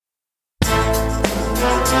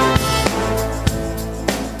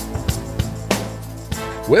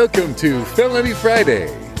Welcome to Felony Friday,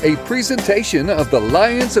 a presentation of the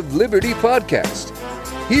Lions of Liberty podcast.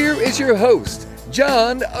 Here is your host,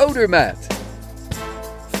 John Odermatt.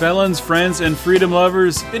 Felons, friends, and freedom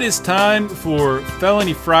lovers, it is time for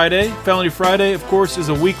Felony Friday. Felony Friday, of course, is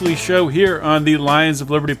a weekly show here on the Lions of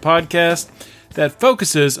Liberty podcast that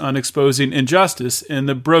focuses on exposing injustice in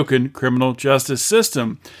the broken criminal justice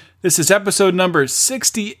system. This is episode number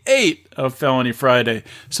 68 of Felony Friday.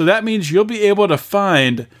 So that means you'll be able to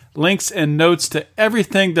find links and notes to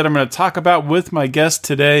everything that I'm going to talk about with my guest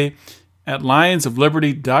today at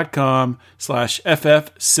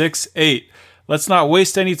lionsofliberty.com/ff68. Let's not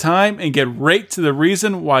waste any time and get right to the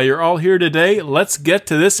reason why you're all here today. Let's get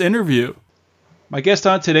to this interview. My guest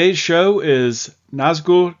on today's show is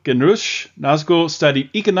Nazgol Ghandnoosh. Nazgol studied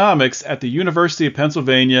economics at the University of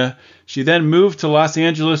Pennsylvania. She then moved to Los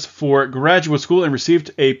Angeles for graduate school and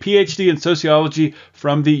received a Ph.D. in sociology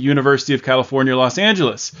from the University of California, Los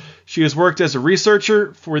Angeles. She has worked as a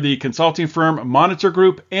researcher for the consulting firm Monitor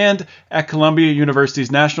Group and at Columbia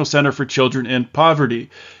University's National Center for Children in Poverty.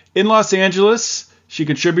 In Los Angeles, she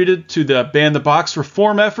contributed to the Ban the Box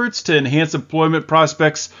reform efforts to enhance employment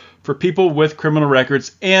prospects for people with criminal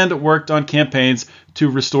records and worked on campaigns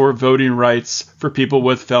to restore voting rights for people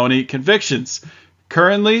with felony convictions.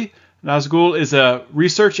 Currently, Nazgol is a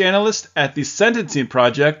research analyst at the Sentencing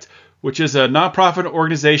Project, which is a nonprofit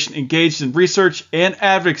organization engaged in research and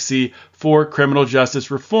advocacy for criminal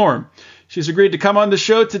justice reform. She's agreed to come on the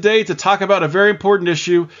show today to talk about a very important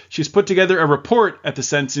issue. She's put together a report at the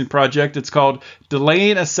Sentencing Project. It's called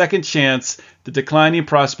Delaying a Second Chance, the Declining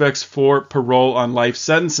Prospects for Parole on Life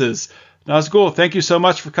Sentences. Nazgol, thank you so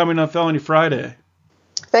much for coming on Felony Friday.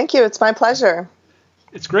 Thank you. It's my pleasure.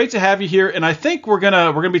 It's great to have you here, and I think we're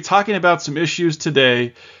gonna be talking about some issues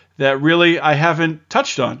today that really I haven't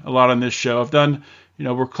touched on a lot on this show. I've done,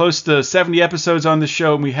 we're close to 70 episodes on this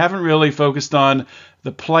show, and we haven't really focused on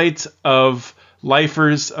the plight of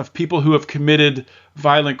lifers, of people who have committed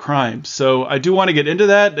violent crimes. So I do want to get into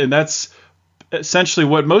that, and that's essentially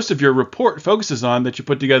what most of your report focuses on that you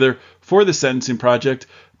put together for the Sentencing Project.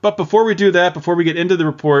 But before we do that, before we get into the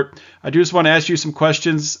report, I do just want to ask you some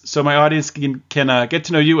questions so my audience can get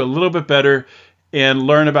to know you a little bit better and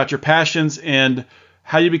learn about your passions and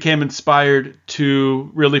how you became inspired to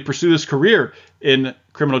really pursue this career in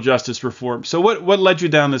criminal justice reform. So what led you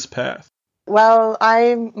down this path? Well,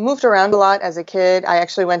 I moved around a lot as a kid. I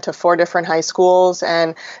actually went to 4 different high schools,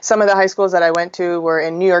 and some of the high schools that I went to were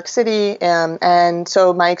in New York City. And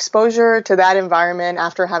so my exposure to that environment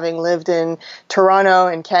after having lived in Toronto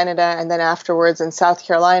in Canada and then afterwards in South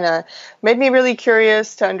Carolina made me really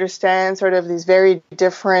curious to understand sort of these very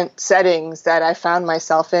different settings that I found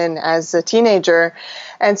myself in as a teenager.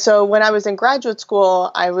 And so when I was in graduate school,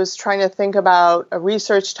 I was trying to think about a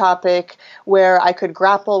research topic where I could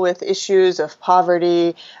grapple with issues of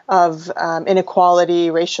poverty, of inequality,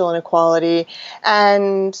 racial inequality.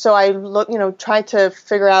 And so I tried to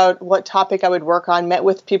figure out what topic I would work on, met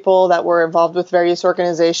with people that were involved with various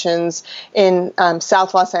organizations in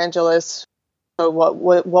South Los Angeles,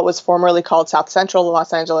 what was formerly called South Central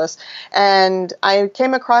Los Angeles. And I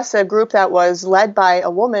came across a group that was led by a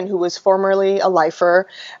woman who was formerly a lifer.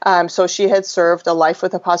 So she had served a life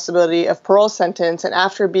with a possibility of parole sentence. And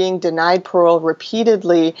after being denied parole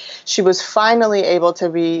repeatedly, she was finally able to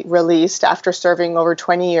be released after serving over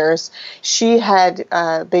 20 years. She had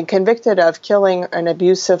been convicted of killing an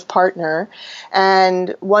abusive partner.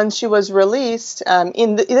 And once she was released,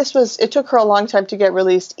 it took her a long time to get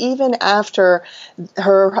released, even after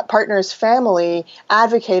her partner's family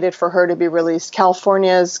advocated for her to be released.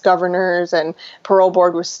 California's governors and parole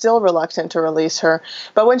board were still reluctant to release her.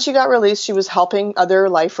 But when she got released, she was helping other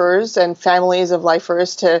lifers and families of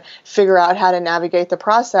lifers to figure out how to navigate the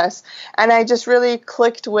process. And I just really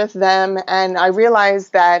clicked with them, and I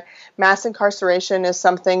realized that mass incarceration is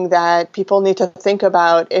something that people need to think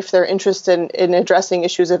about if they're interested in addressing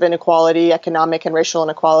issues of inequality, economic and racial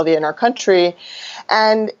inequality in our country.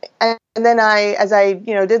 And then as I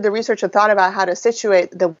did the research and thought about how to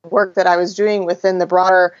situate the work that I was doing within the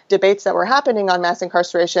broader debates that were happening on mass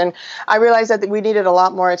incarceration, I realized that we needed a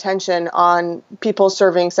lot more attention on people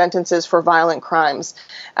serving sentences for violent crimes.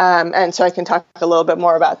 And so I can talk a little bit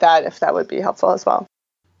more about that if that would be helpful as well.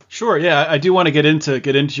 Sure. Yeah, I do want to get into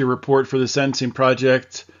your report for the Sentencing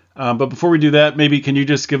Project. But before we do that, maybe can you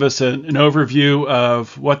just give us an overview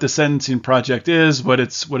of what the Sentencing Project is, what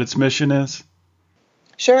its mission is?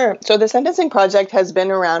 Sure. So the Sentencing Project has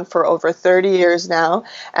been around for over 30 years now,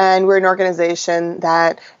 and we're an organization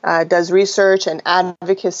that does research and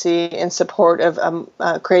advocacy in support of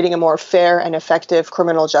creating a more fair and effective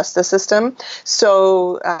criminal justice system.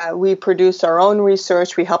 So we produce our own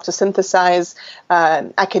research. We help to synthesize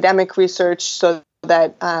academic research so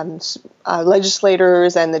that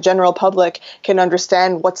legislators and the general public can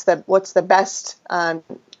understand what's the best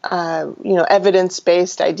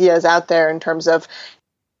evidence-based ideas out there in terms of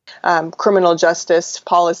criminal justice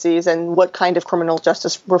policies and what kind of criminal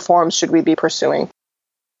justice reforms should we be pursuing.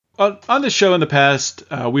 On the show in the past,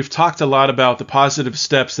 we've talked a lot about the positive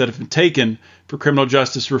steps that have been taken for criminal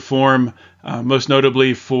justice reform, most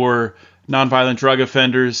notably for nonviolent drug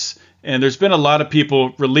offenders. And there's been a lot of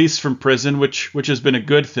people released from prison, which has been a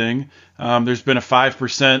good thing. There's been a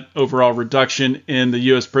 5% overall reduction in the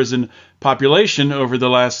U.S. prison population over the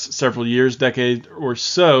last several years, decade or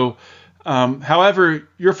so. However,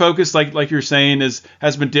 your focus, like you're saying,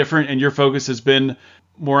 has been different, and your focus has been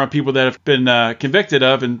more on people that have been convicted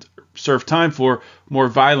of and served time for more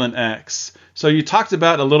violent acts. So you talked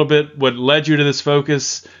about a little bit what led you to this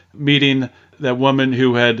focus, meeting that woman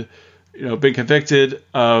who had been convicted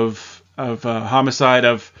of homicide,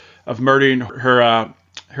 of murdering her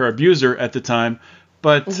abuser at the time.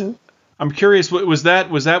 But I'm curious, was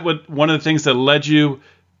that what one of the things that led you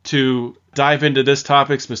to dive into this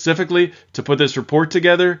topic specifically, to put this report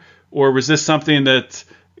together, or was this something that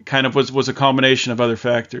kind of was a culmination of other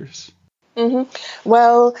factors?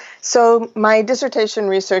 Well, so my dissertation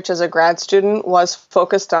research as a grad student was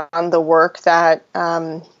focused on the work that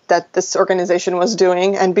this organization was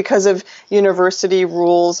doing, and because of university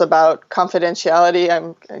rules about confidentiality,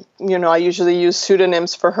 I usually use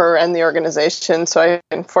pseudonyms for her and the organization, so I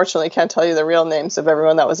unfortunately can't tell you the real names of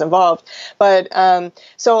everyone that was involved. But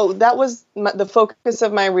so that was the focus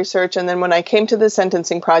of my research, and then when I came to the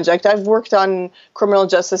Sentencing Project, I've worked on criminal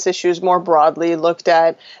justice issues more broadly, looked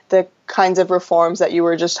at the kinds of reforms that you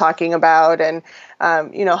were just talking about, and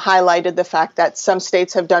highlighted the fact that some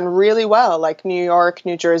states have done really well, like New York,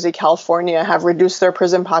 New Jersey, California, have reduced their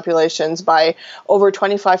prison populations by over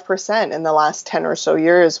 25% in the last 10 or so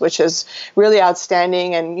years, which is really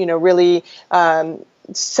outstanding and, really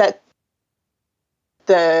set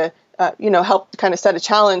the help kind of set a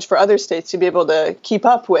challenge for other states to be able to keep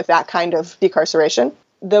up with that kind of decarceration.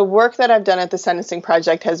 The work that I've done at the Sentencing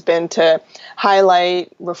Project has been to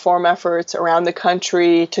highlight reform efforts around the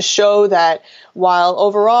country to show that while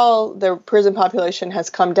overall the prison population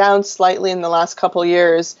has come down slightly in the last couple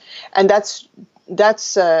years, and that's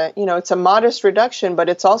it's a modest reduction, but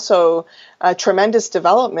it's also a tremendous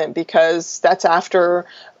development because that's after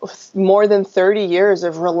more than 30 years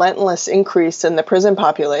of relentless increase in the prison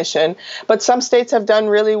population. But some states have done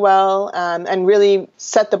really well and really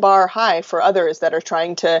set the bar high for others that are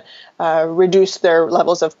trying to reduce their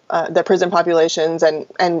levels of the prison populations and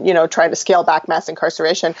try to scale back mass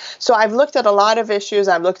incarceration. So I've looked at a lot of issues.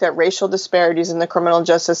 I've looked at racial disparities in the criminal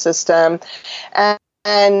justice system,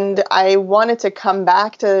 and I wanted to come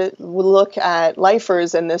back to look at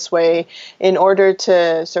lifers in this way in order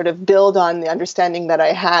to sort of build on the understanding that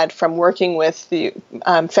I had from working with the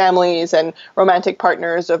families and romantic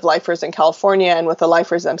partners of lifers in California and with the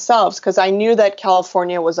lifers themselves, because I knew that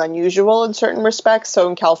California was unusual in certain respects. So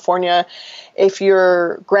in California, if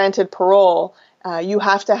you're granted parole, you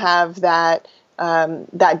have to have that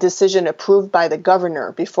decision approved by the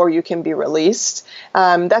governor before you can be released.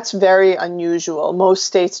 That's very unusual. Most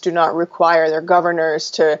states do not require their governors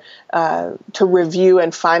to review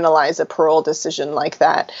and finalize a parole decision like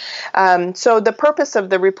that. So the purpose of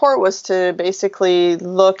the report was to basically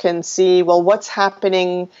look and see, well, what's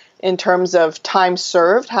happening in terms of time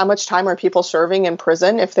served? How much time are people serving in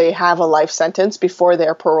prison if they have a life sentence before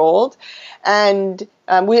they're paroled? And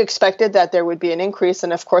we expected that there would be an increase,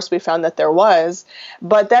 and of course we found that there was.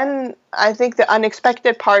 But then I think the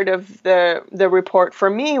unexpected part of the report for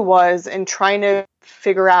me was in trying to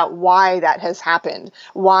figure out why that has happened,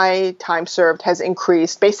 why time served has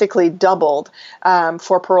increased, basically doubled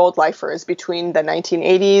for paroled lifers between the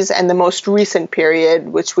 1980s and the most recent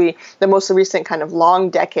period, the most recent kind of long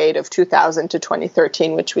decade of 2000 to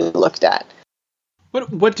 2013, which we looked at.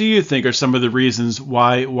 What do you think are some of the reasons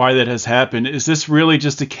why that has happened? Is this really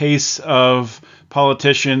just a case of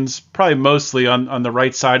politicians, probably mostly on the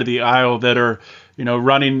right side of the aisle, that are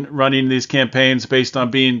running these campaigns based on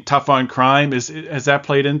being tough on crime? Has that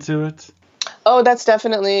played into it? Oh, that's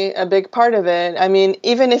definitely a big part of it. I mean,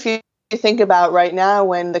 even if you think about right now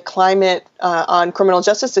when the climate on criminal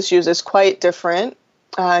justice issues is quite different,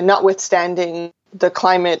 notwithstanding the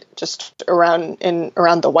climate just around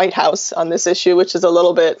the White House on this issue, which is a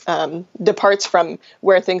little bit departs from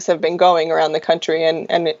where things have been going around the country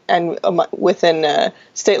and within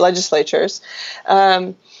state legislatures.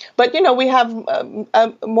 But, we have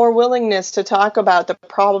a more willingness to talk about the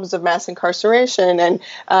problems of mass incarceration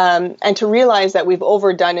and to realize that we've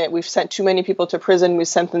overdone it. We've sent too many people to prison. We've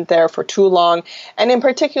sent them there for too long. And in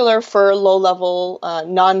particular, for low-level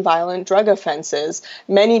nonviolent drug offenses,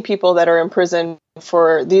 many people that are in prison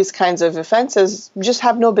for these kinds of offenses just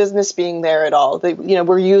have no business being there at all.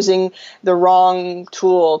 We're using the wrong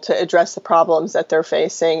tool to address the problems that they're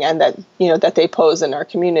facing and that they pose in our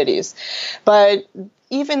communities. But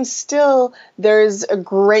even still, there's a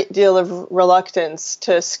great deal of reluctance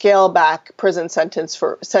to scale back prison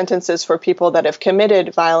sentences for people that have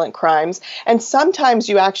committed violent crimes. And sometimes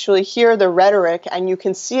you actually hear the rhetoric, and you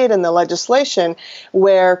can see it in the legislation,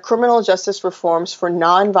 where criminal justice reforms for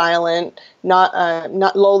nonviolent,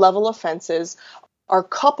 not low-level offenses are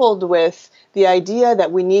coupled with the idea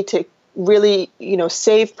that we need to really,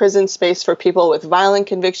 save prison space for people with violent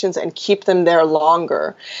convictions and keep them there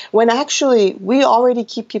longer, when actually we already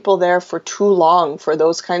keep people there for too long for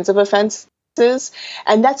those kinds of offenses.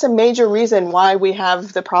 And that's a major reason why we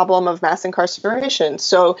have the problem of mass incarceration.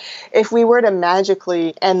 So if we were to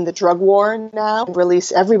magically end the drug war now and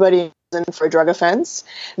release everybody for a drug offense,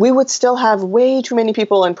 we would still have way too many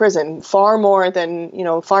people in prison, far more than,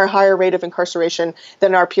 far higher rate of incarceration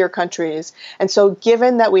than our peer countries. And so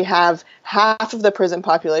given that we have half of the prison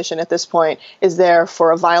population at this point is there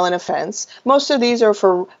for a violent offense, most of these are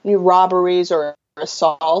for robberies or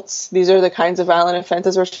assaults. These are the kinds of violent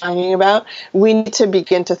offenses we're talking about. We need to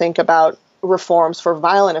begin to think about reforms for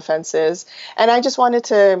violent offenses. And I just wanted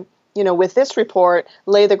to, with this report,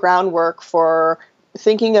 lay the groundwork for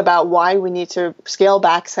thinking about why we need to scale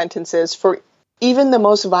back sentences for even the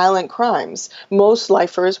most violent crimes. Most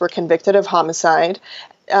lifers were convicted of homicide.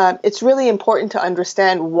 It's really important to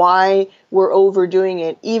understand why we're overdoing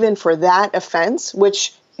it, even for that offense,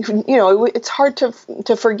 which it's hard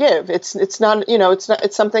to forgive. It's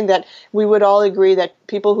something that we would all agree that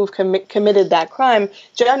people who've committed that crime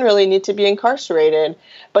generally need to be incarcerated.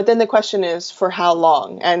 But then the question is, for how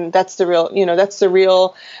long? And that's the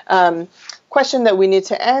real question that we need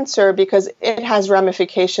to answer, because it has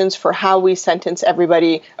ramifications for how we sentence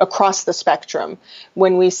everybody across the spectrum.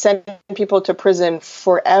 When we send people to prison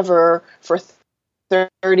forever for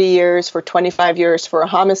 30 years, for 25 years for a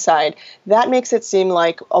homicide, that makes it seem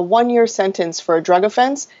like a 1-year sentence for a drug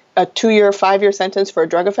offense, a 2-year, 5-year sentence for a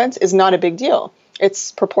drug offense is not a big deal.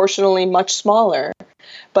 It's proportionally much smaller,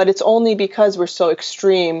 but it's only because we're so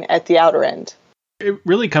extreme at the outer end. It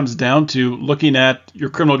really comes down to looking at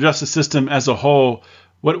your criminal justice system as a whole.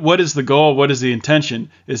 What is the goal? What is the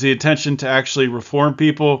intention? Is the intention to actually reform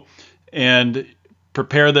people and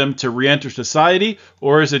prepare them to reenter society,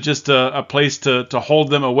 or is it just a place to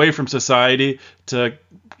hold them away from society, to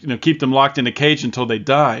keep them locked in a cage until they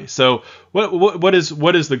die? So what is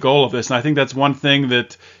the goal of this? And I think that's one thing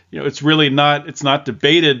that it's really not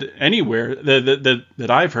debated anywhere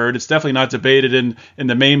that I've heard. It's definitely not debated in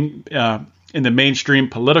the mainstream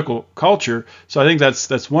political culture. So I think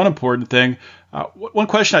that's one important thing. One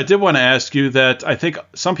question I did want to ask you that I think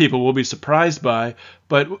some people will be surprised by,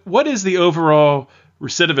 but what is the overall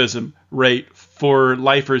recidivism rate for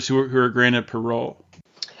lifers who are granted parole?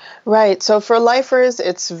 Right. So for lifers,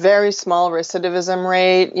 it's very small recidivism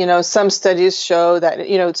rate. Some studies show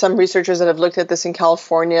that, some researchers that have looked at this in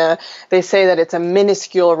California, they say that it's a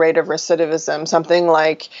minuscule rate of recidivism, something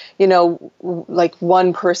like 1%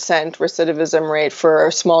 recidivism rate for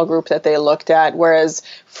a small group that they looked at. Whereas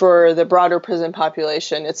for the broader prison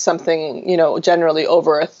population, it's something, generally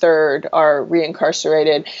over a third are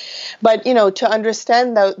reincarcerated. But, to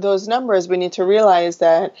understand those numbers, we need to realize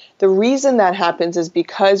that the reason that happens is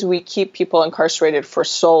because we keep people incarcerated for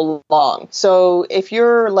so long. So if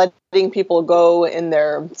you're letting people go in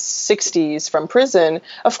their 60s from prison,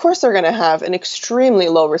 of course they're going to have an extremely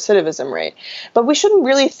low recidivism rate. But we shouldn't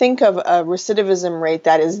really think of a recidivism rate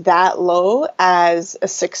that is that low as a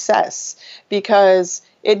success, because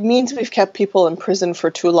it means we've kept people in prison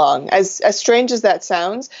for too long. As strange as that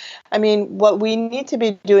sounds, what we need to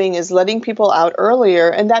be doing is letting people out earlier,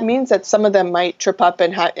 and that means that some of them might trip up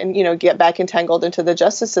and get back entangled into the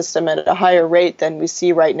justice system at a higher rate than we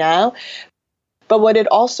see right now. But what it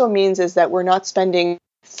also means is that we're not spending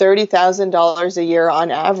 $30,000 a year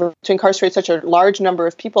on average to incarcerate such a large number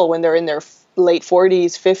of people when they're in their late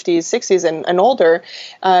 40s, 50s, 60s, and older.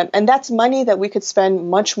 And that's money that we could spend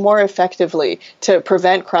much more effectively to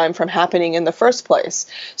prevent crime from happening in the first place.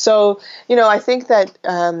 So, I think that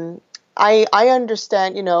I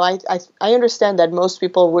understand, I understand that most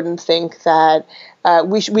people wouldn't think that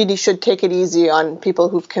we should take it easy on people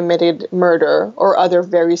who've committed murder or other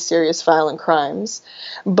very serious violent crimes.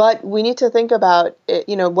 But we need to think about it,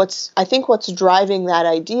 what's driving that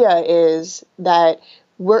idea is that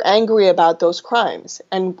we're angry about those crimes.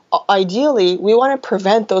 And ideally, we want to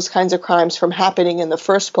prevent those kinds of crimes from happening in the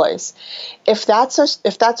first place. If that's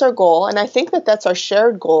our goal, and I think that that's our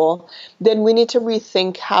shared goal, then we need to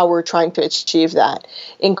rethink how we're trying to achieve that.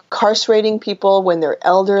 Incarcerating people when they're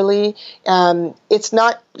elderly, it's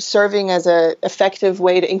not serving as an effective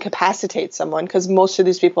way to incapacitate someone, because most of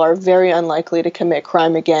these people are very unlikely to commit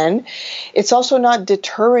crime again. It's also not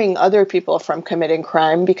deterring other people from committing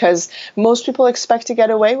crime, because most people expect to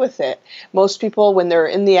get away with it. Most people, when they're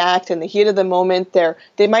in the act, in the heat of the moment,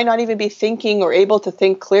 they might not even be thinking or able to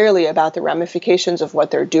think clearly about the ramifications of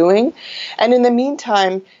what they're doing. And in the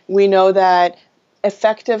meantime, we know that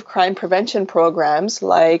effective crime prevention programs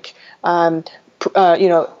like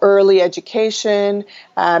early education,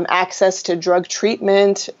 access to drug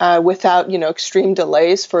treatment without extreme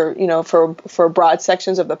delays for broad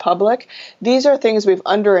sections of the public. These are things we've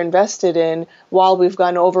underinvested in while we've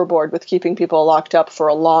gone overboard with keeping people locked up for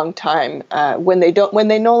a long time when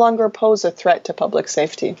they no longer pose a threat to public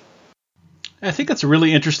safety. I think that's a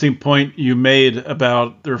really interesting point you made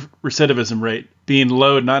about the recidivism rate being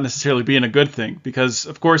low, not necessarily being a good thing. Because,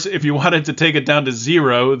 of course, if you wanted to take it down to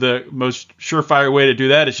zero, the most surefire way to do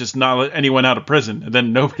that is just not let anyone out of prison. And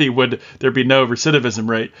then there'd be no recidivism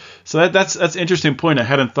rate. So that's an interesting point I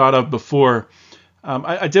hadn't thought of before.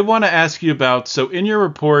 I did want to ask you about, so in your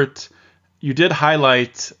report, you did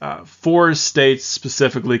highlight 4 states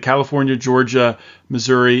specifically: California, Georgia,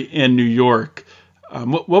 Missouri, and New York.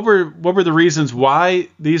 What were the reasons why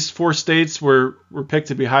these 4 states were picked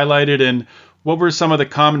to be highlighted, and what were some of the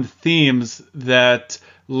common themes that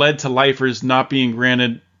led to lifers not being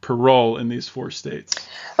granted parole in these 4 states?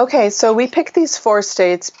 Okay, so we picked these 4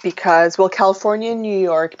 states because, California and New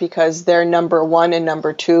York, because they're number 1 and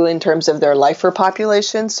number 2 in terms of their lifer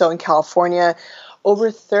population. So in California,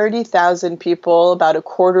 over 30,000 people, about a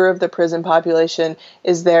quarter of the prison population,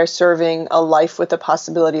 is there serving a life with the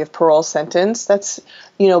possibility of parole sentence. That's,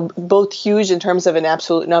 both huge in terms of an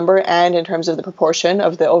absolute number and in terms of the proportion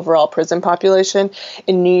of the overall prison population.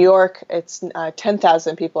 In New York, it's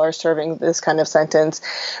 10,000 people are serving this kind of sentence.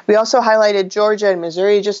 We also highlighted Georgia and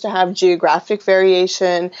Missouri just to have geographic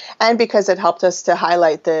variation, and because it helped us to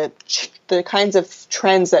highlight the kinds of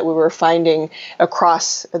trends that we were finding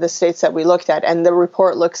across the states that we looked at. And the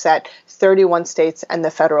report looks at 31 states and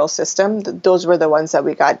the federal system. Those were the ones that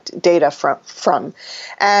we got data from.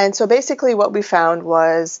 And so basically what we found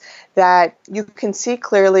was that you can see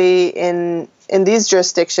clearly in these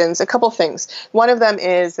jurisdictions a couple things. One of them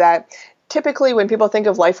is that typically, when people think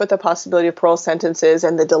of life with the possibility of parole sentences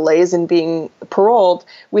and the delays in being paroled,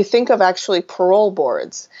 we think of actually parole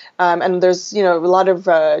boards. And there's, a lot of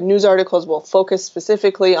news articles will focus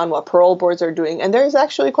specifically on what parole boards are doing. And there's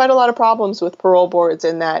actually quite a lot of problems with parole boards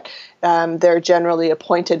in that they're generally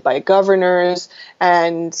appointed by governors.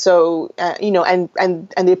 And so, and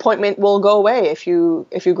the appointment will go away if you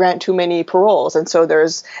grant too many paroles. And so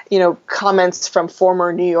there's, comments from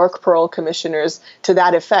former New York parole commissioners to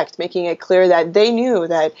that effect, making it clear that they knew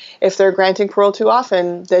that if they're granting parole too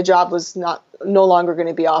often, the job was no longer going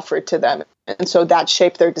to be offered to them. And so that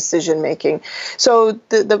shaped their decision making. So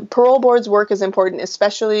the parole board's work is important,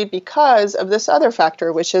 especially because of this other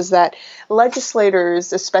factor, which is that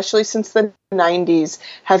legislators, especially since the 90s,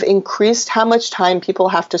 have increased how much time people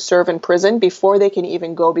have to serve in prison before they can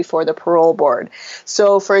even go before the parole board.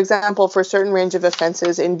 So, for example, for a certain range of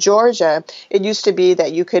offenses in Georgia, it used to be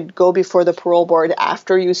that you could go before the parole board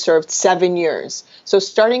after you served 7 years. So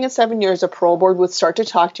starting at 7 years, a parole board would start to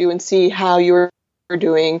talk to you and see how you're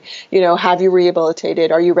doing, have you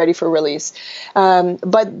rehabilitated? Are you ready for release?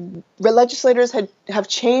 But legislators have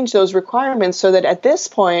changed those requirements so that at this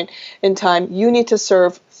point in time, you need to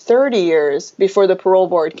serve 30 years before the parole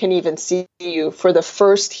board can even see you for the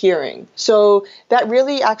first hearing. So that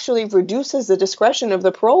really actually reduces the discretion of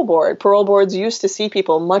the parole board. Parole boards used to see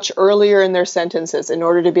people much earlier in their sentences in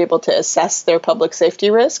order to be able to assess their public safety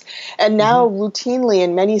risk. And now routinely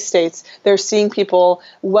in many states, they're seeing people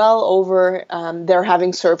well over their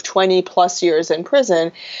having served 20 plus years in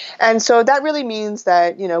prison. And so that really means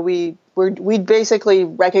that, we basically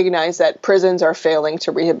recognize that prisons are failing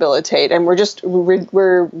to rehabilitate, and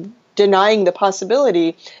we're denying the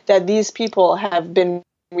possibility that these people have been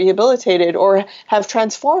rehabilitated or have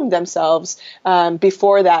transformed themselves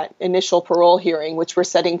before that initial parole hearing, which we're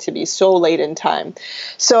setting to be so late in time.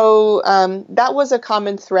 So that was a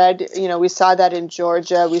common thread. We saw that in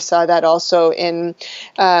Georgia. We saw that also in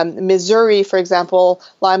Missouri, for example.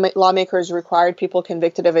 Lawmakers required people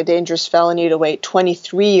convicted of a dangerous felony to wait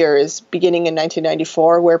 23 years beginning in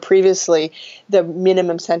 1994, where previously the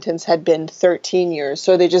minimum sentence had been 13 years.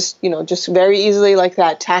 So they just very easily like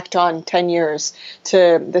that tacked on 10 years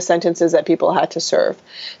to the sentences that people had to serve.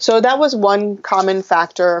 So that was one common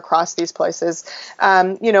factor across these places.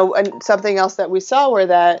 And something else that we saw were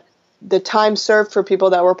that the time served for people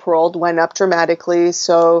that were paroled went up dramatically.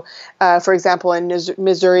 So, for example, in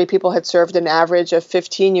Missouri, people had served an average of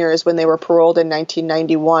 15 years when they were paroled in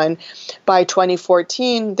 1991. By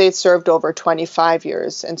 2014, they'd served over 25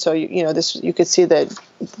 years. And so, you could see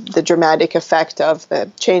the dramatic effect of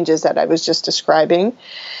the changes that I was just describing.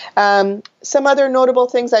 Some other notable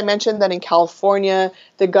things I mentioned that in California,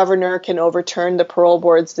 the governor can overturn the parole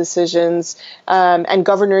board's decisions, and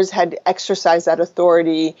governors had exercised that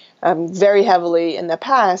authority very heavily in the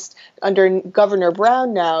past. Under Governor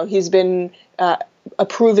Brown now, he's been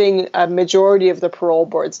approving a majority of the parole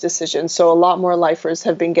board's decisions. So a lot more lifers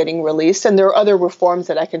have been getting released. And there are other reforms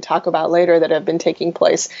that I can talk about later that have been taking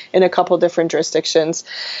place in a couple different jurisdictions.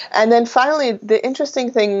 And then finally, the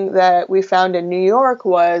interesting thing that we found in New York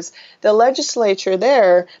was the legislature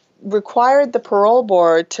there required the parole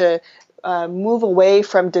board to move away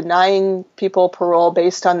from denying people parole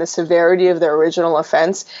based on the severity of their original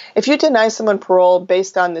offense. If you deny someone parole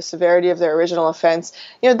based on the severity of their original offense,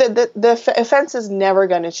 the offense is never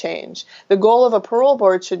going to change. The goal of a parole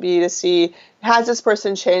board should be to see, has this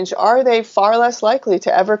person changed? Are they far less likely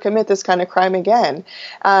to ever commit this kind of crime again?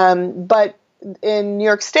 But in New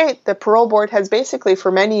York State, the parole board has basically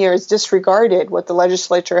for many years disregarded what the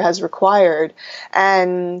legislature has required.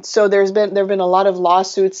 And so there have been a lot of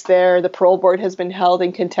lawsuits there. The parole board has been held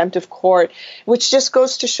in contempt of court, which just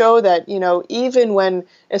goes to show that, even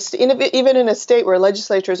in a state where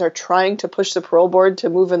legislatures are trying to push the parole board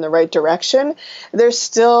to move in the right direction, there's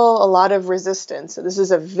still a lot of resistance. So this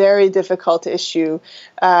is a very difficult issue,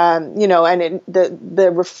 and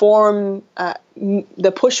the reform,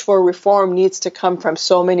 the push for reform needs to come from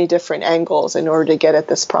so many different angles in order to get at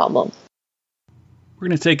this problem. We're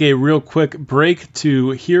going to take a real quick break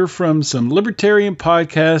to hear from some libertarian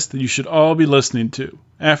podcasts that you should all be listening to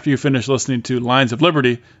after you finish listening to Lines of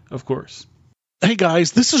Liberty, of course. Hey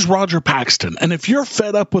guys, this is Roger Paxton, and if you're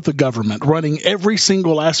fed up with the government running every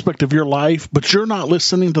single aspect of your life, but you're not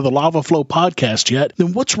listening to the Lava Flow podcast yet,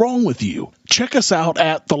 then what's wrong with you? Check us out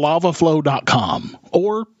at thelavaflow.com,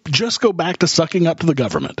 or just go back to sucking up to the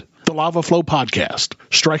government. The Lava Flow podcast,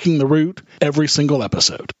 striking the root every single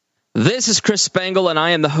episode. This is Chris Spangle, and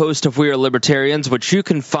I am the host of We Are Libertarians, which you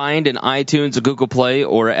can find in iTunes, Google Play,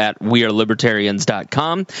 or at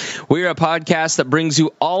wearelibertarians.com. We are a podcast that brings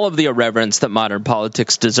you all of the irreverence that modern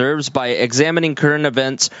politics deserves by examining current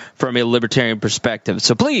events from a libertarian perspective.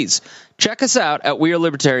 So please, check us out at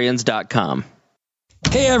wearelibertarians.com.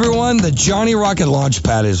 Hey everyone, the Johnny Rocket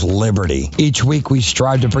Launchpad is Liberty. Each week we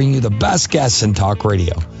strive to bring you the best guests in talk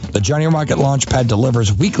radio. The Johnny Rocket Launchpad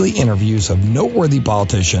delivers weekly interviews of noteworthy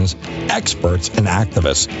politicians, experts, and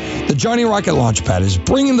activists. The Johnny Rocket Launchpad is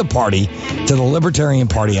bringing the party to the Libertarian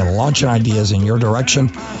Party and launching ideas in your direction.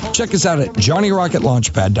 Check us out at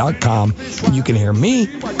johnnyrocketlaunchpad.com, and you can hear me,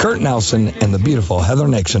 Kurt Nelson, and the beautiful Heather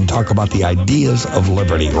Nixon talk about the ideas of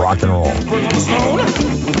liberty, rock and roll.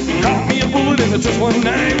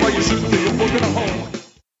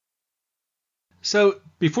 So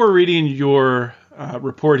before reading your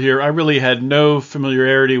report here, I really had no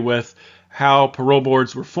familiarity with how parole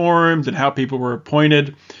boards were formed and how people were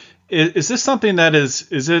appointed. Is this something that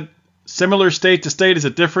is it similar state to state? Is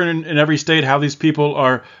it different in every state how these people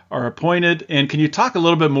are appointed? And can you talk a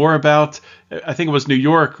little bit more about, I think it was New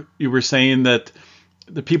York, you were saying that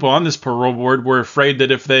the people on this parole board were afraid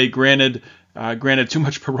that if they granted too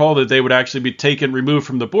much parole, that they would actually be removed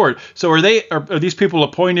from the board. So are these people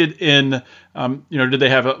appointed in, do they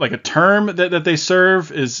have a term that they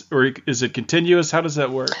serve? Is it continuous? How does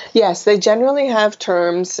that work? Yes, they generally have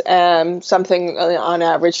terms, something on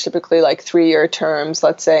average, typically like 3-year terms,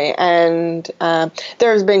 let's say. And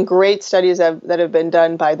there's been great studies that have been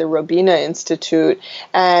done by the Robina Institute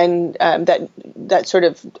and that sort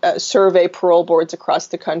of survey parole boards across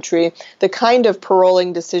the country. The kind of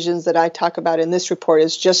paroling decisions that I talk about in this report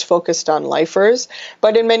is just focused on lifers,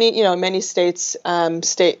 but in many states,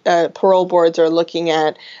 parole boards are looking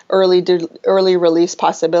at early release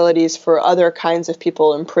possibilities for other kinds of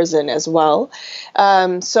people in prison as well.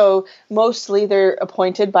 So mostly they're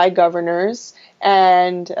appointed by governors,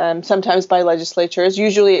 and sometimes by legislatures.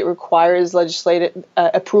 Usually it requires legislative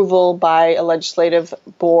approval by a legislative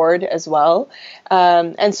board as well.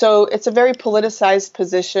 And so it's a very politicized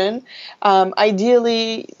position.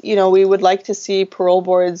 Ideally, we would like to see parole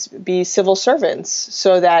boards be civil servants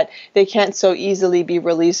so that they can't so easily be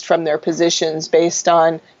released from their positions based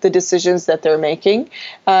on the decisions that they're making.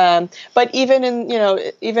 But even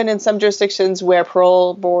in some jurisdictions where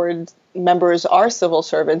parole board members are civil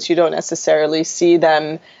servants, you don't necessarily see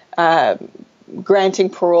them granting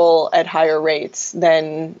parole at higher rates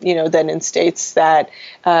than in states that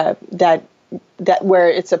where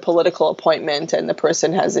it's a political appointment and the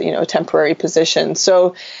person has a temporary position.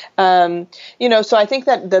 So so I think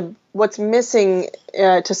that what's missing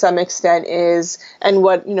to some extent is, and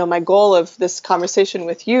what my goal of this conversation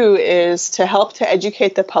with you is to help to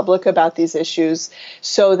educate the public about these issues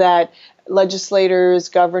so that legislators,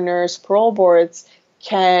 governors, parole boards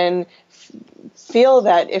can feel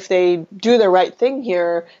that if they do the right thing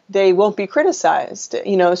here, they won't be criticized,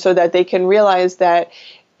 so that they can realize that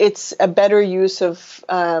it's a better use of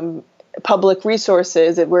public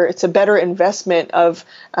resources, where it's a better investment of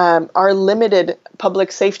our limited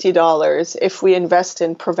public safety dollars if we invest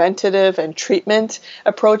in preventative and treatment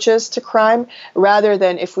approaches to crime, rather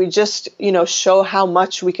than if we just, show how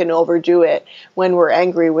much we can overdo it when we're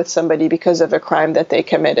angry with somebody because of a crime that they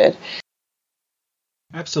committed.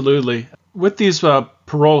 Absolutely. With these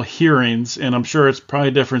parole hearings, and I'm sure it's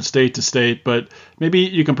probably different state to state, but maybe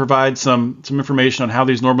you can provide some information on how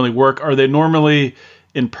these normally work. Are they normally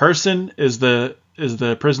in person? Is the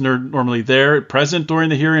prisoner normally there, present during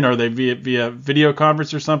the hearing? Are they via video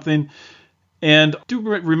conference or something? And I do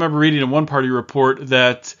remember reading in one part of your report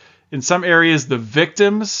that in some areas the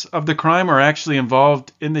victims of the crime are actually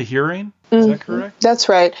involved in the hearing. Is that correct? That's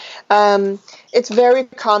right. It's very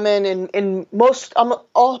common in most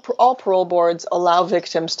all parole boards allow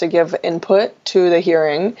victims to give input to the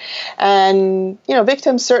hearing, and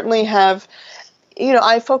victims certainly have.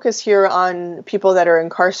 I focus here on people that are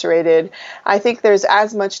incarcerated. I think there's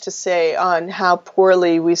as much to say on how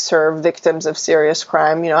poorly we serve victims of serious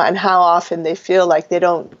crime, and how often they feel like they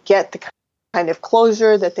don't get the kind of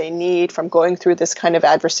closure that they need from going through this kind of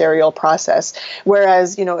adversarial process.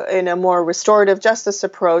 Whereas, in a more restorative justice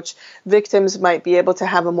approach, victims might be able to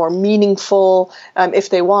have a more meaningful, if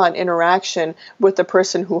they want, interaction with the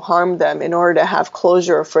person who harmed them in order to have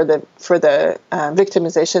closure for the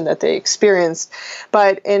victimization that they experienced.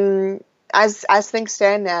 But as things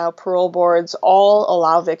stand now, parole boards all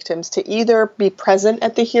allow victims to either be present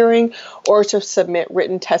at the hearing or to submit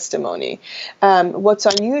written testimony. What's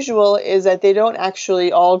unusual is that they don't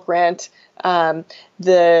actually all grant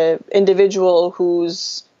the individual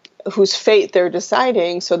whose fate they're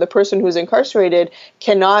deciding. So the person who's incarcerated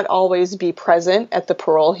cannot always be present at the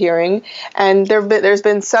parole hearing. And there's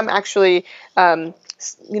been some actually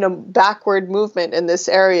backward movement in this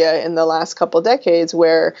area in the last couple decades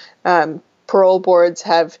where parole boards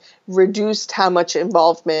have reduced how much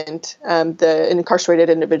involvement the incarcerated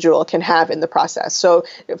individual can have in the process. So,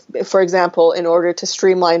 for example, in order to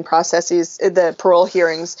streamline processes, the parole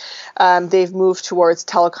hearings, they've moved towards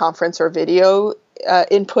teleconference or video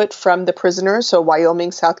input from the prisoners. So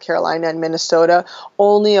Wyoming, South Carolina, and Minnesota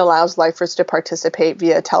only allows lifers to participate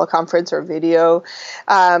via teleconference or video.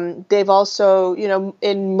 They've also,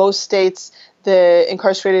 in most states, the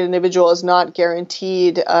incarcerated individual is not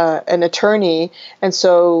guaranteed an attorney, and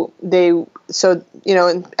so in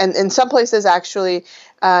some places actually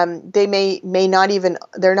they may not even,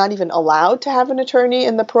 they're not even allowed to have an attorney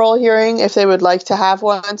in the parole hearing if they would like to have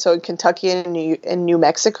one. So in Kentucky and in New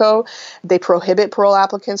Mexico, they prohibit parole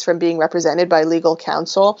applicants from being represented by legal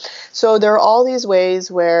counsel. So there are all these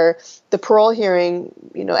ways where the parole hearing,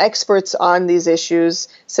 experts on these issues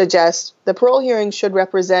suggest the parole hearing should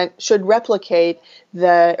replicate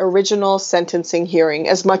the original sentencing hearing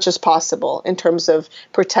as much as possible in terms of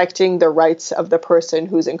protecting the rights of the person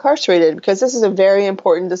who's incarcerated, because this is a very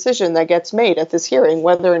important decision that gets made at this hearing,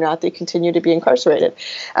 whether or not they continue to be incarcerated.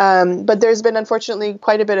 But there's been, unfortunately,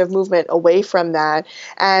 quite a bit of movement away from that.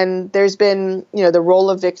 And there's been, the role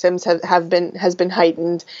of victims has been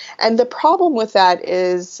heightened. And the problem with that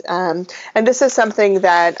is, and this is something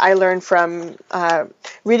that I learned from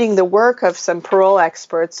reading the work of some parole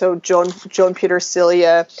experts. So Joan Peter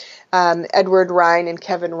Celia, Edward Ryan, and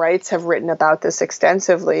Kevin Reitz have written about this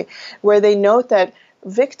extensively, where they note that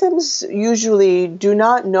victims usually do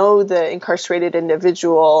not know the incarcerated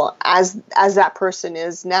individual as that person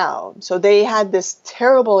is now. So they had this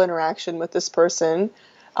terrible interaction with this person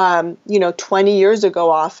 20 years ago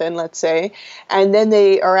often, let's say, and then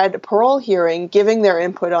they are at a parole hearing giving their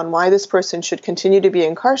input on why this person should continue to be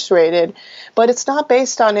incarcerated, but it's not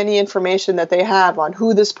based on any information that they have on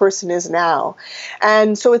who this person is now.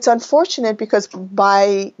 And so it's unfortunate because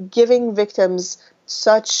by giving victims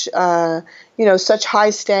such high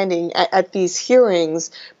standing at these hearings,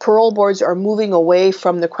 parole boards are moving away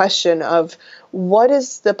from the question of what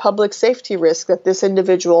is the public safety risk that this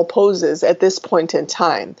individual poses at this point in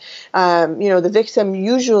time. The victim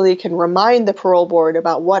usually can remind the parole board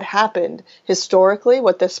about what happened historically,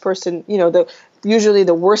 what this person, usually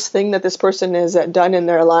the worst thing that this person has done in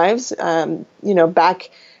their lives,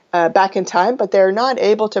 back in time, but they're not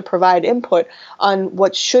able to provide input on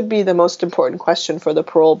what should be the most important question for the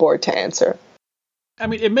parole board to answer. I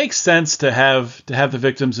mean, it makes sense to have the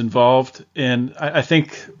victims involved, and I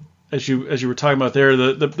think as you were talking about there,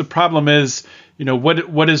 the problem is,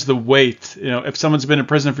 what is the weight? If someone's been in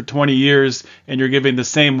prison for 20 years and you're giving the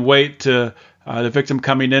same weight to the victim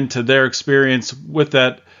coming into their experience with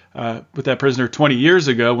that prisoner 20 years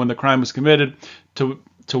ago when the crime was committed to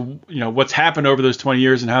what's happened over those 20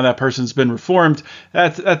 years and how that person's been reformed,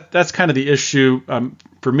 that's kind of the issue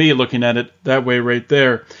for me looking at it that way right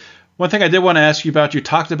there. One thing I did want to ask you about, you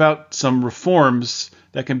talked about some reforms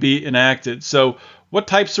that can be enacted. So what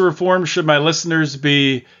types of reforms should my listeners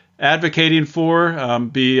be advocating for,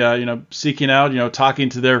 seeking out, talking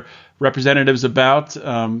to their representatives about,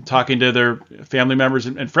 talking to their family members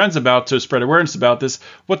and friends about to spread awareness about this?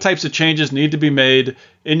 What types of changes need to be made,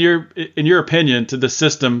 in your opinion, to the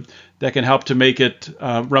system that can help to make it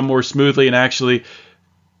run more smoothly and actually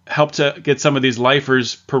help to get some of these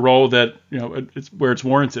lifers parole that, where it's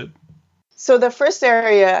warranted? So the first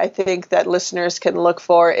area I think that listeners can look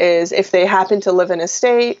for is if they happen to live in a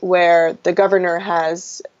state where the governor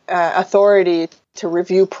has authority to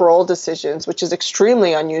review parole decisions, which is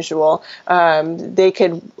extremely unusual. They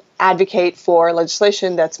could advocate for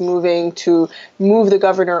legislation that's moving to move the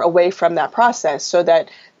governor away from that process so that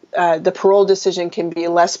the parole decision can be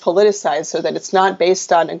less politicized, so that it's not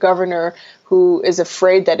based on a governor who is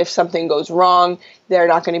afraid that if something goes wrong, they're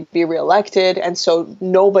not going to be reelected. And so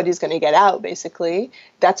nobody's going to get out, basically.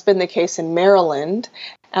 That's been the case in Maryland.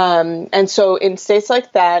 And so in states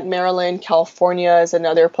like that, Maryland, California is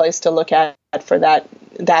another place to look at for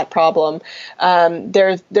that problem.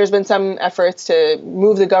 There's been some efforts to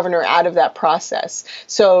move the governor out of that process.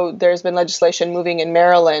 So there's been legislation moving in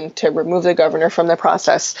Maryland to remove the governor from the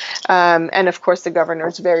process. And of course, the governor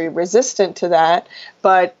is very resistant to that.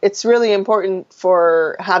 But it's really important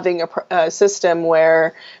for having a system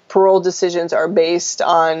where parole decisions are based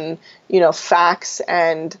on, facts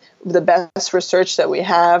and the best research that we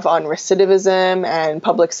have on recidivism and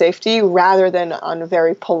public safety, rather than on a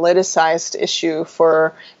very politicized issue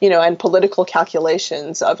for, and political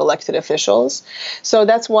calculations of elected officials. So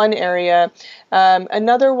that's one area.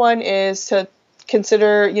 Another one is to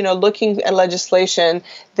consider, looking at legislation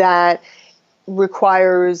that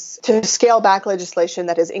requires to scale back legislation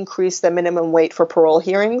that has increased the minimum wait for parole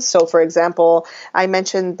hearings. So, for example, I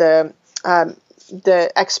mentioned the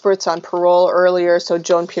experts on parole earlier. So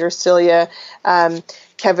Joan Petersilia,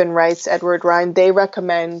 Kevin Reitz, Edward Ryan, they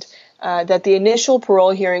recommend that the initial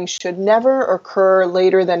parole hearing should never occur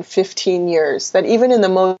later than 15 years, that even in the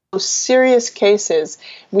most serious cases,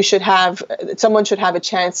 someone should have a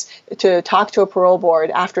chance to talk to a parole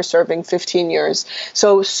board after serving 15 years.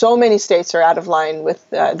 So many states are out of line with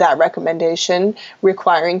that recommendation,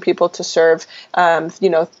 requiring people to serve,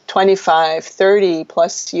 25, 30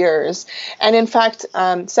 plus years. And in fact,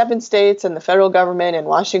 7 states and the federal government and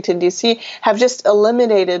Washington, D.C. have just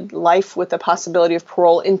eliminated life with the possibility of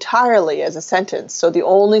parole entirely as a sentence. So the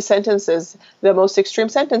only sentences, the most extreme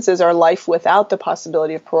sentences, are life without the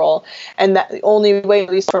possibility of parole. And that the only way, at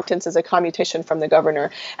least for instance, is a commutation from the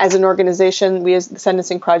governor. As an organization, we as the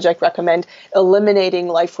Sentencing Project recommend eliminating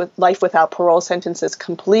life without parole sentences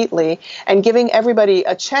completely and giving everybody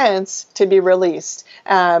a chance to be released.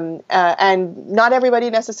 And not everybody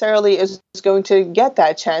necessarily is going to get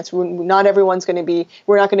that chance. Not everyone's going to be,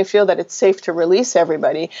 we're not going to feel that it's safe to release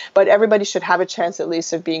everybody, but everybody should have a chance at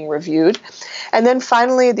least of being reviewed. And then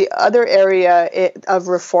finally, the other area of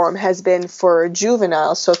reform has been for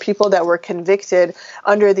juveniles, so people that were convicted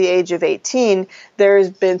under the age of 18. There's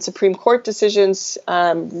been Supreme Court decisions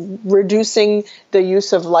reducing the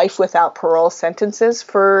use of life without parole sentences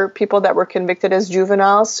for people that were convicted as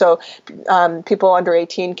juveniles. So people under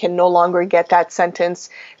 18 can no longer get that sentence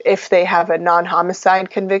if they have a non-homicide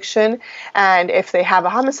conviction. And if they have a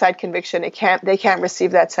homicide conviction, they can't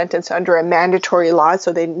receive that sentence under a mandatory law.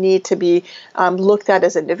 So they need to be looked at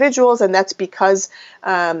as individuals. And that's because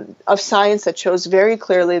of science that shows very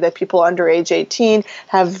clearly necessarily that people under age 18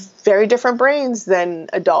 have very different brains than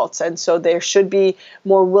adults. And so there should be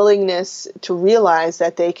more willingness to realize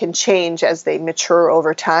that they can change as they mature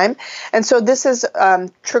over time. And so this has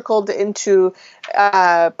trickled into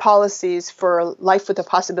policies for life with the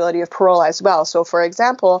possibility of parole as well. So, for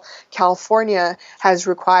example, California has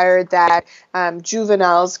required that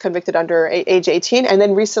juveniles convicted under age 18, and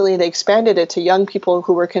then recently they expanded it to young people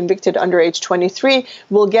who were convicted under age 23,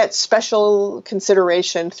 will get special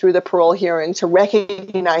consideration through the parole hearing to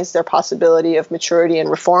recognize their possibility of maturity and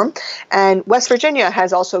reform. And West Virginia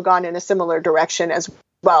has also gone in a similar direction as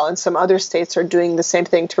well, and some other states are doing the same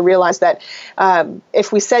thing to realize that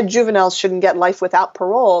if we said juveniles shouldn't get life without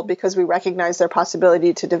parole because we recognize their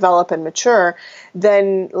possibility to develop and mature,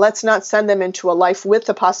 then let's not send them into a life with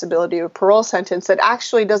the possibility of a parole sentence that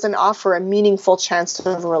actually doesn't offer a meaningful chance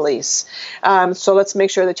of release. So let's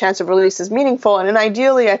make sure the chance of release is meaningful. And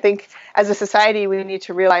ideally, I think as a society, we need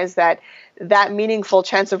to realize that that meaningful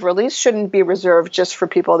chance of release shouldn't be reserved just for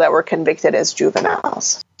people that were convicted as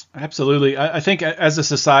juveniles. Absolutely. I think as a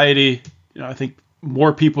society, I think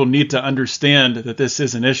more people need to understand that this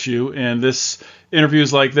is an issue, and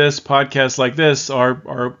interviews like this, podcasts like this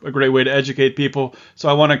are a great way to educate people. So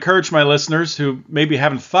I want to encourage my listeners who maybe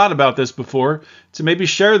haven't thought about this before to maybe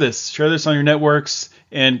share this on your networks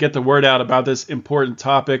and get the word out about this important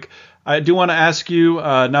topic. I do want to ask you,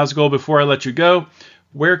 Nazgol, before I let you go,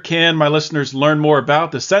 where can my listeners learn more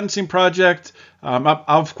about the Sentencing Project? I'll,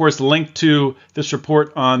 of course, link to this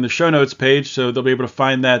report on the show notes page, so they'll be able to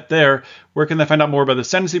find that there. Where can they find out more about the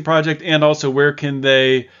Sentencing Project, and also where can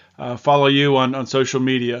they follow you on social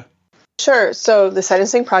media? Sure. So the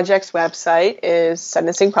Sentencing Project's website is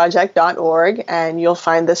sentencingproject.org, and you'll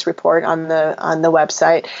find this report on the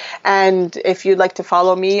website. And if you'd like to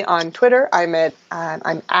follow me on Twitter, I'm at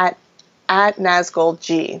Nazgol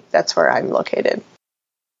G. That's where I'm located.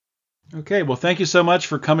 Okay, well, thank you so much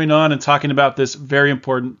for coming on and talking about this very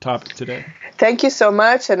important topic today. Thank you so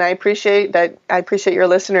much, and I appreciate your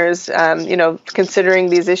listeners, considering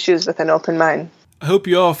these issues with an open mind. I hope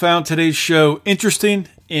you all found today's show interesting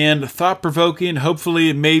and thought-provoking. Hopefully,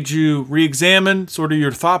 it made you re-examine sort of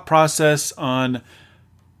your thought process on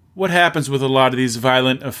what happens with a lot of these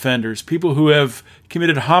violent offenders, people who have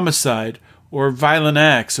committed homicide or violent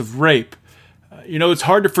acts of rape. It's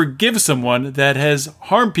hard to forgive someone that has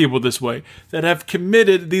harmed people this way, that have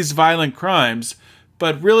committed these violent crimes.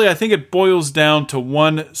 But really, I think it boils down to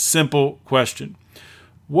one simple question.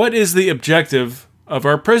 What is the objective of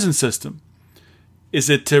our prison system? Is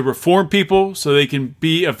it to reform people so they can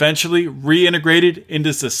be eventually reintegrated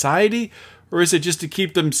into society? Or is it just to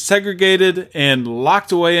keep them segregated and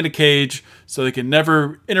locked away in a cage so they can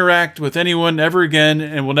never interact with anyone ever again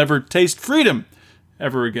and will never taste freedom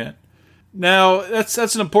ever again? Now, that's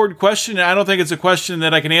an important question, and I don't think it's a question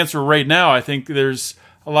that I can answer right now. I think there's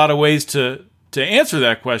a lot of ways to answer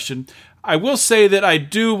that question. I will say that I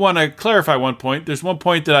do want to clarify one point. There's one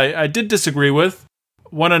point that I did disagree with.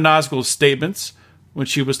 One of Nazgol's statements, when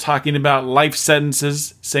she was talking about life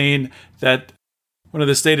sentences, saying that one of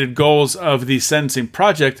the stated goals of the Sentencing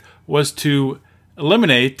Project was to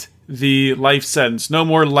eliminate the life sentence. No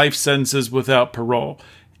more life sentences without parole.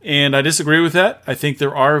 And I disagree with that. I think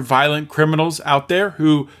there are violent criminals out there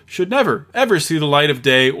who should never, ever see the light of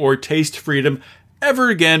day or taste freedom ever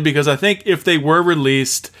again, because I think if they were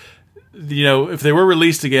released,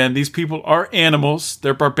 again, these people are animals,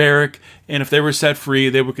 they're barbaric, and if they were set free,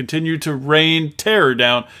 they would continue to rain terror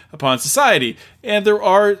down upon society. And there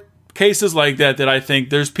are cases like that I think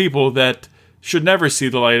there's people that should never see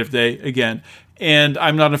the light of day again. And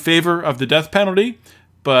I'm not in favor of the death penalty,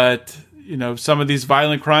 but some of these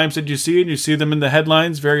violent crimes that you see them in the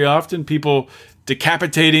headlines very often, people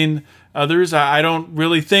decapitating others. I don't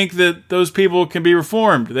really think that those people can be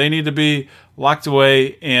reformed. They need to be locked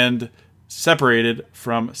away and separated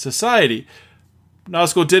from society.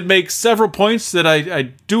 Nazgol did make several points that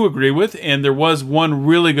I do agree with, and there was one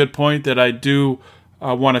really good point that I do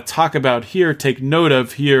want to talk about here, take note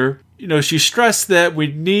of here. She stressed that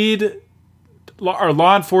our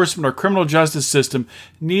law enforcement, our criminal justice system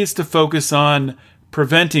needs to focus on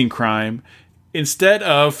preventing crime instead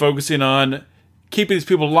of focusing on keeping these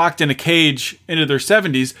people locked in a cage into their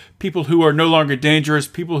 70s, people who are no longer dangerous,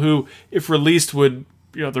 people who, if released, would,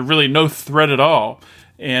 they're really no threat at all,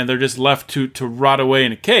 and they're just left to rot away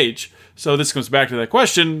in a cage. So this comes back to that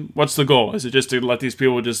question, what's the goal? Is it just to let these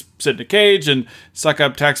people just sit in a cage and suck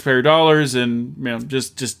up taxpayer dollars and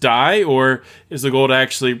just die? Or is the goal to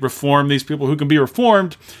actually reform these people who can be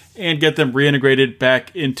reformed and get them reintegrated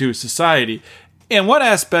back into society? And one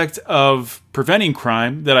aspect of preventing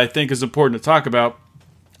crime that I think is important to talk about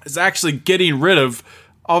is actually getting rid of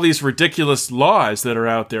all these ridiculous laws that are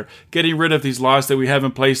out there, getting rid of these laws that we have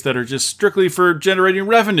in place that are just strictly for generating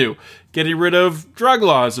revenue, getting rid of drug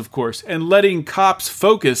laws, of course, and letting cops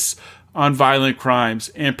focus on violent crimes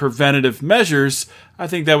and preventative measures. I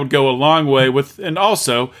think that would go a long way with, and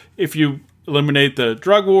also if you eliminate the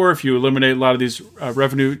drug war, if you eliminate a lot of these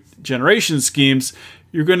revenue generation schemes,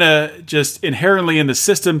 you're going to just inherently in the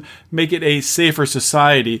system make it a safer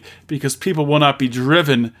society, because people will not be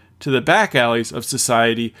driven to the back alleys of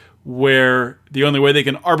society where the only way they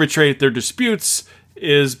can arbitrate their disputes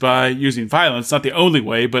is by using violence. Not the only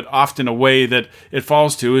way, but often a way that it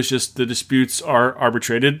falls to is just the disputes are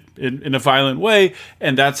arbitrated in a violent way,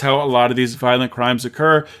 and that's how a lot of these violent crimes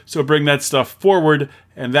occur. So bring that stuff forward,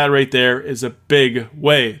 and that right there is a big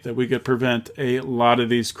way that we could prevent a lot of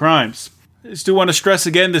these crimes. I just do want to stress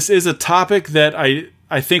again, this is a topic that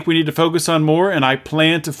I think we need to focus on more, and I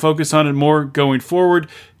plan to focus on it more going forward.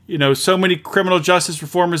 You know, so many criminal justice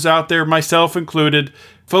reformers out there, myself included,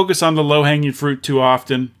 focus on the low-hanging fruit too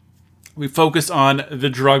often. We focus on the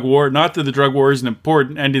drug war. Not that the drug war isn't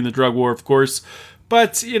important, ending the drug war, of course.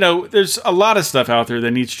 But, you know, there's a lot of stuff out there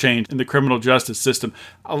that needs change in the criminal justice system.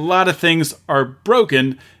 A lot of things are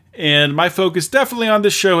broken, and my focus definitely on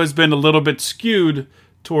this show has been a little bit skewed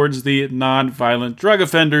towards the non-violent drug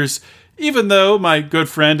offenders, even though my good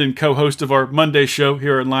friend and co-host of our Monday show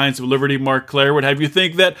here at Lions of Liberty, Mark Claire, would have you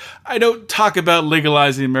think that I don't talk about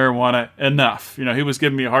legalizing marijuana enough. You know, he was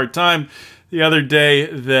giving me a hard time the other day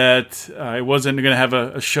that I wasn't going to have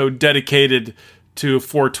a show dedicated to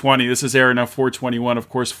 420. This is airing now 421. Of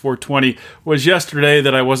course, 420 was yesterday,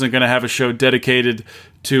 that I wasn't going to have a show dedicated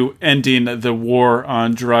to ending the war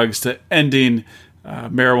on drugs, to ending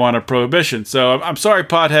marijuana prohibition. So I'm sorry,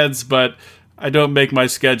 potheads, but I don't make my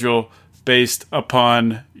schedule based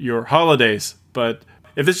upon your holidays. But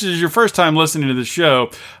if this is your first time listening to the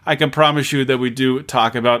show, I can promise you that we do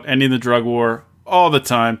talk about ending the drug war all the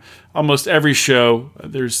time. Almost every show,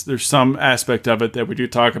 there's some aspect of it that we do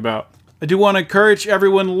talk about. I do want to encourage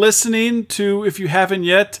everyone listening to, if you haven't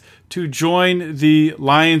yet, to join the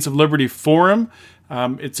Lions of Liberty Forum.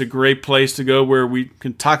 It's a great place to go where we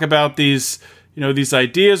can talk about these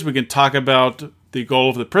ideas. We can talk about the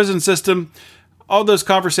goal of the prison system. All those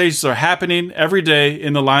conversations are happening every day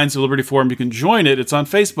in the Lions of Liberty Forum. You can join it. It's on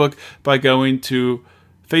Facebook by going to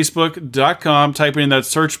facebook.com, typing in that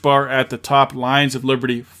search bar at the top, Lions of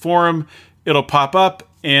Liberty Forum. It'll pop up,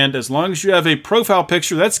 and as long as you have a profile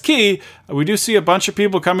picture, that's key. We do see a bunch of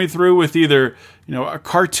people coming through with either, a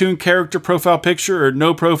cartoon character profile picture or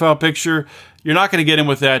no profile picture. You're not going to get in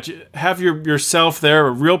with that. Have yourself there,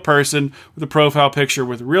 a real person with a profile picture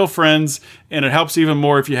with real friends, and it helps even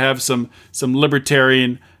more if you have some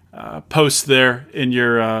libertarian posts there in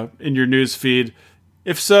your news feed.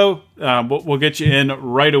 If so, we'll get you in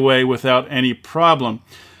right away without any problem.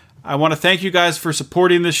 I want to thank you guys for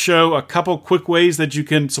supporting this show. A couple quick ways that you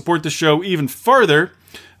can support the show even further.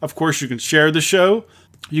 Of course, you can share the show.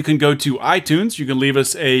 You can go to iTunes. You can leave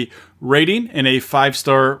us a rating and a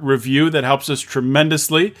 5-star review. That helps us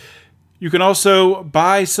tremendously. You can also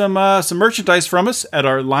buy some merchandise from us at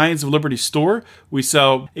our Lions of Liberty store. We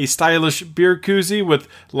sell a stylish beer koozie with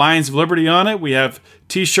Lions of Liberty on it. We have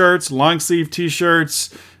t-shirts, long sleeve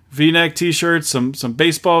t-shirts, v-neck t-shirts, some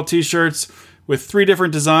baseball t-shirts with 3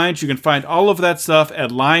 different designs. You can find all of that stuff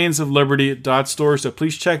at lionsofliberty.store, so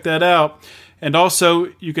please check that out. And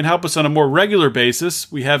also, you can help us on a more regular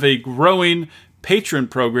basis. We have a growing patron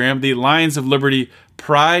program, the Lions of Liberty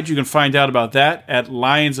Pride. You can find out about that at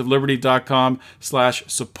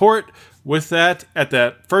lionsofliberty.com/support. With that, at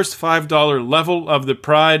that first $5 level of the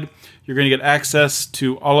Pride, you're going to get access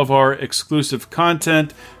to all of our exclusive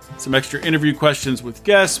content, some extra interview questions with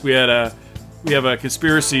guests. We have a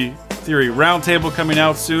conspiracy theory roundtable coming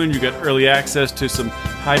out soon. You get early access to some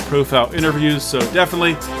high-profile interviews, so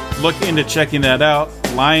definitely look into checking that out.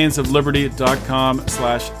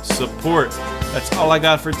 lionsofliberty.com/support. That's all I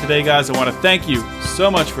got for today, guys. I want to thank you so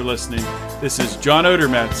much for listening. This is John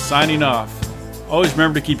Odermatt signing off. Always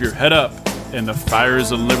remember to keep your head up and the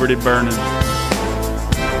fires of liberty burning.